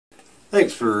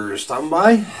Thanks for stopping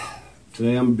by.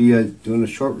 Today I'm going to be doing a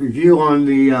short review on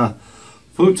the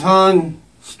Funten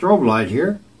Strobe Light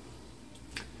here.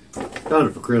 Got it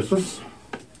for Christmas.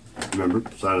 Remember,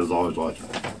 Santa's always watching.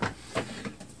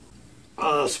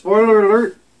 Spoiler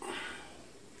alert.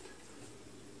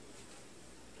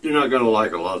 You're not going to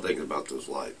like a lot of things about this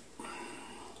light.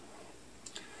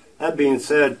 That being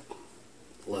said,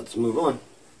 let's move on.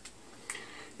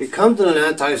 It comes in an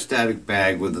anti-static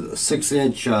bag with a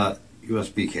 6-inch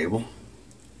USB cable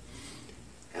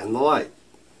and the light.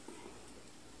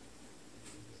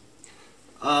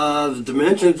 The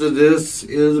dimensions of this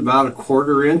is about a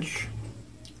 1/4 inch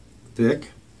thick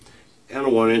and a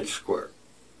 1-inch square.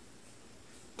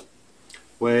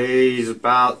 Weighs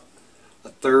about a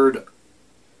third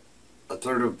of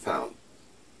a pound,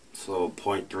 so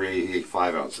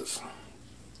 0.35 ounces,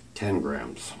 10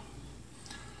 grams.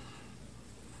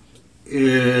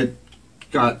 It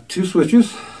got 2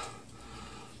 switches,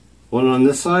 one on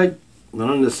this side, one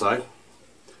on this side.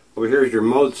 Over here is your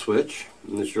mode switch,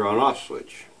 and this is your on-off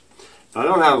switch. Now, I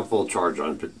don't have a full charge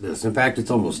on this. In fact,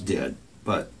 it's almost dead,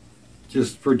 but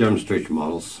just for demonstration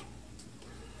models.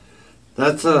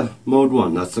 That's mode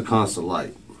 1, that's the constant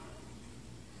light.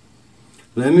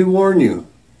 Let me warn you,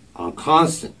 on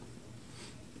constant,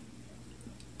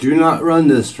 do not run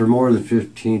this for more than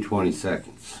 15-20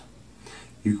 seconds.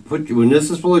 When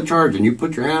this is fully charged and you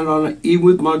put your hand on it, even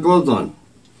with my gloves on,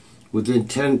 within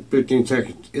 10-15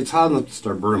 seconds, it's hot enough to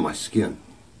start burning my skin.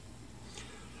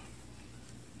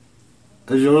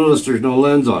 As you'll notice, there's no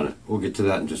lens on it. We'll get to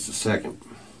that in just a second.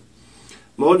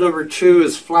 Mode number 2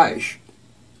 is flash.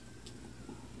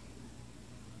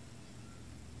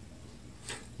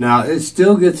 Now, it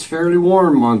still gets fairly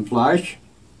warm on flash,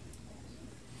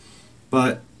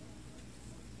 but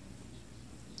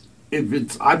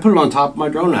I put it on top of my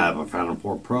drone. I have a Phantom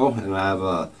 4 Pro and I have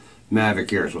a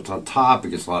Mavic Air, so it's on top.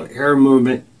 It gets a lot of air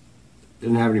movement.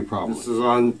 Didn't have any problems. This is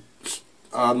on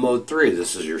mode 3.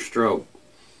 This is your strobe.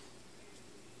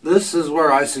 This is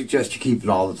where I suggest you keep it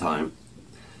all the time.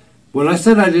 When I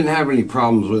said I didn't have any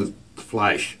problems with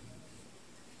flash,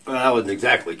 well, that wasn't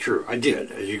exactly true. I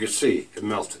did. As you can see, it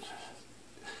melted.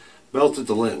 Melted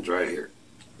the lens right here.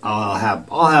 I'll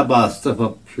have stuff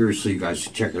up here so you guys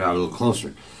can check it out a little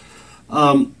closer.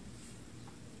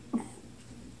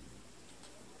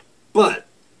 But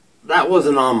that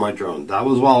wasn't on my drone. That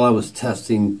was while I was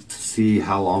testing to see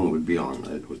how long it would be on.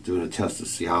 I was doing a test to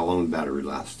see how long the battery would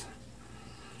last.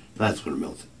 That's when it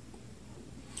melted.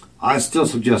 I still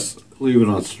suggest leave it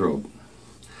on strobe.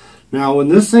 Now, when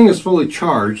this thing is fully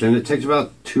charged, and it takes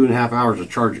about 2.5 hours to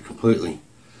charge it completely.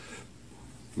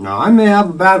 Now, I may have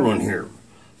a bad one here,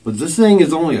 but this thing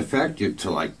is only effective to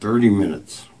like 30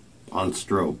 minutes on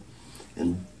strobe.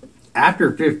 And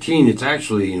after 15, it's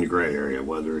actually in the gray area,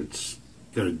 whether it's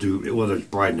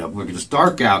bright enough. If it's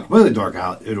dark out, completely dark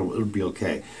out, it'll be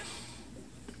okay.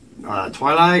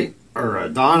 Twilight, or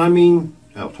dawn, I mean,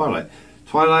 Twilight.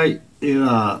 Twilight,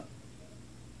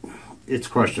 it's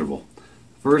questionable.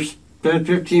 First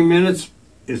 10-15 minutes,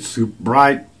 it's super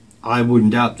bright. I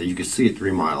wouldn't doubt that you can see it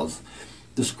 3 miles.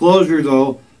 Disclosure,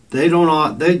 though, they do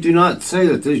not say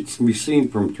that they can be seen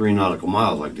from 3 nautical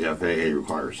miles like the FAA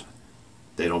requires.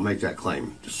 They don't make that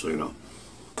claim, just so you know.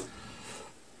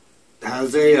 It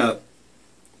has a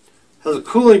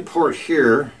cooling port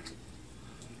here,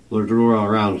 little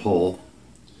round hole.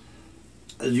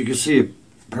 As you can see,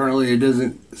 apparently it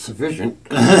isn't sufficient.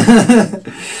 And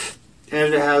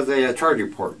it has a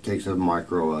charging port. It takes a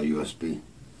micro USB,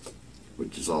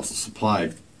 which is also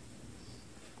supplied.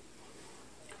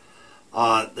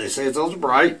 They say it's ultra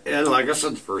bright, and like I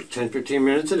said, the first 10-15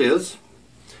 minutes it is.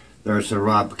 There are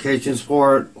several applications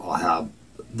for it. I'll have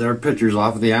their pictures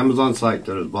off of the Amazon site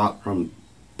that is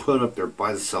put up there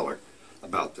by the seller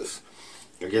about this.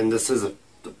 Again, this is the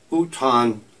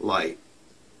Funten Light.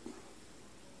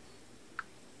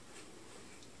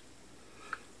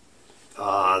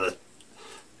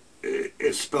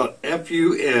 It's spelled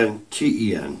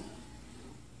F-U-N-T-E-N.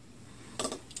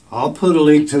 I'll put a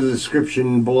link to the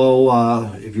description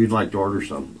below if you'd like to order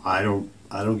some. I don't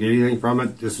get anything from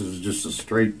it. This is just a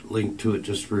straight link to it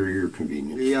just for your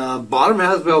convenience. The bottom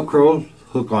has Velcro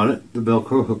hook on it, the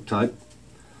Velcro hook type.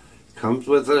 Comes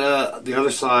with the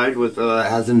other side with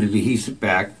has an adhesive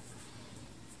back.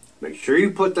 Make sure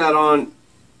you put that on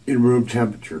in room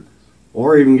temperature,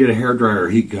 or even get a hairdryer or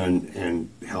heat gun and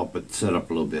help it set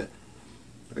up a little bit.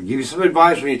 I'll give you some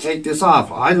advice when you take this off.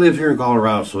 I live here in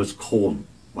Colorado, so it's cold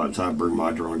by the time I bring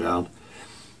my drone down.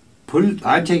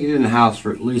 I take it in the house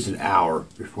for at least an hour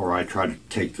before I try to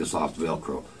take this off the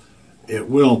Velcro. It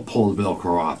will pull the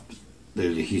Velcro off, the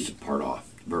adhesive part off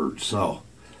the bird. So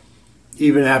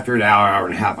even after an hour, hour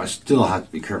and a half, I still have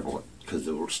to be careful because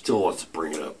it will still wants to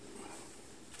bring it up.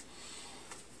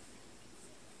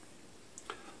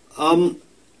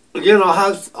 Again,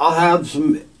 I'll have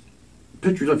some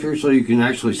pictures up here so you can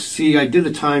actually see. I did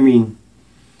a timing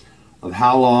of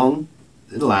how long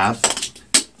it lasts.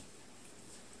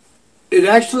 It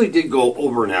actually did go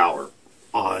over an hour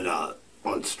on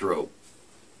strobe.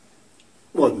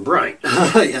 Wasn't bright,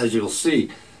 as you'll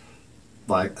see.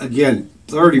 But again,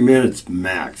 30 minutes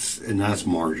max, and that's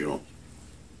marginal.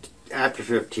 After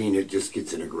 15, it just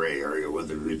gets in a gray area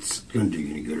whether it's going to do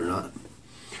you any good or not.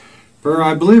 For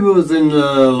I believe it was in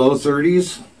the low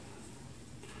 30s.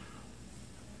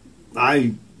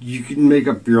 You can make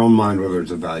up your own mind whether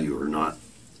it's a value or not.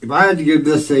 If I had to give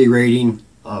this a rating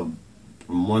of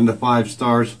from 1 to 5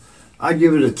 stars, I'd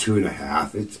give it a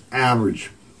 2.5. It's average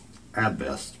at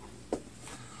best.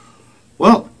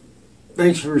 Well,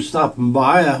 thanks for stopping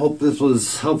by. I hope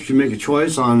this helps you make a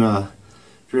choice on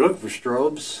if you're looking for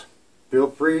strobes. Feel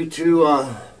free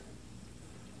to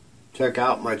check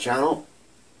out my channel.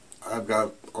 I've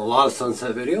got a lot of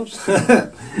sunset videos.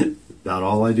 About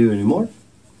all I do anymore.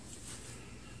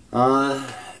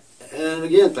 And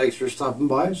again, thanks for stopping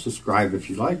by. Subscribe if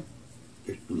you like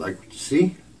what you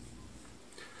see.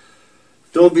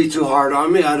 Don't be too hard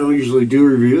on me. I don't usually do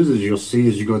reviews, as you'll see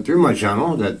as you go through my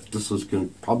channel. That this was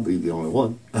probably the only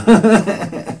one.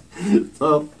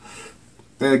 So,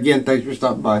 again, thanks for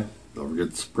stopping by. Don't forget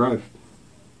to subscribe.